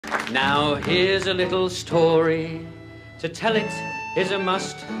Now here's a little story, to tell it is a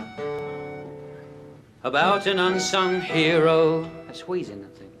must, about an unsung hero, that's wheezing, I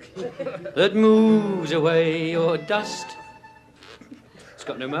think, that moves away your dust. It's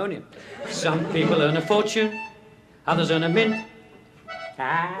got pneumonia. Some people earn a fortune, others earn a mint.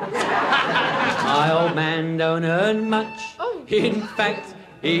 My old man don't earn much. In fact,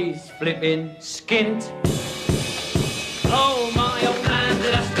 he's flipping skint. Oh, my old man,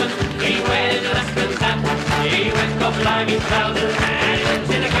 the dustman, he wears a dustman's hat. He went got blimey trousers and he lives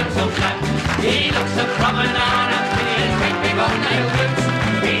in a council flat. He looks a proper banana with his great big old nail boots.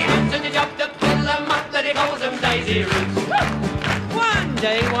 He went to the job to pull them up, that he calls them daisy roots. One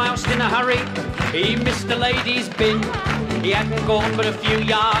day, whilst in a hurry, he missed the lady's bin. He hadn't gone but a few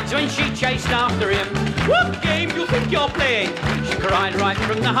yards when she chased after him. What game you think you're playing? She cried right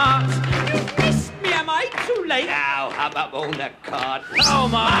from the heart. You've missed me, am I too late? Now, how about on the card? Oh,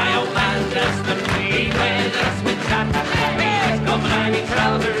 my old man, dustman, he wears a dustman's hat. He's got blimey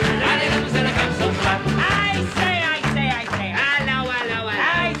trousers and he lives in a council flat.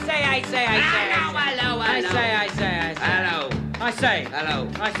 I say, hello.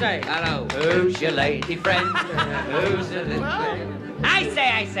 Hello. Who's your lady friend? Who's the little friend? I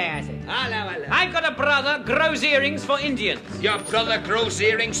say. Hello. I've got a brother grows earrings for Indians. Your brother grows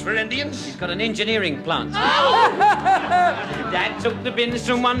earrings for Indians? He's got an engineering plant. Dad took the bins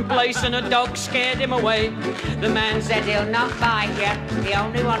from one place and a dog scared him away. The man said he'll not bite you, he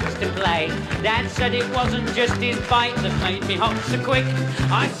only wants to play. Dad said it wasn't just his bite that made me hop so quick.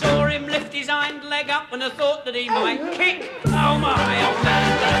 I saw him lift his hind leg up and I thought that he might kick. Oh, my old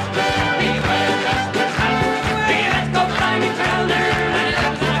man.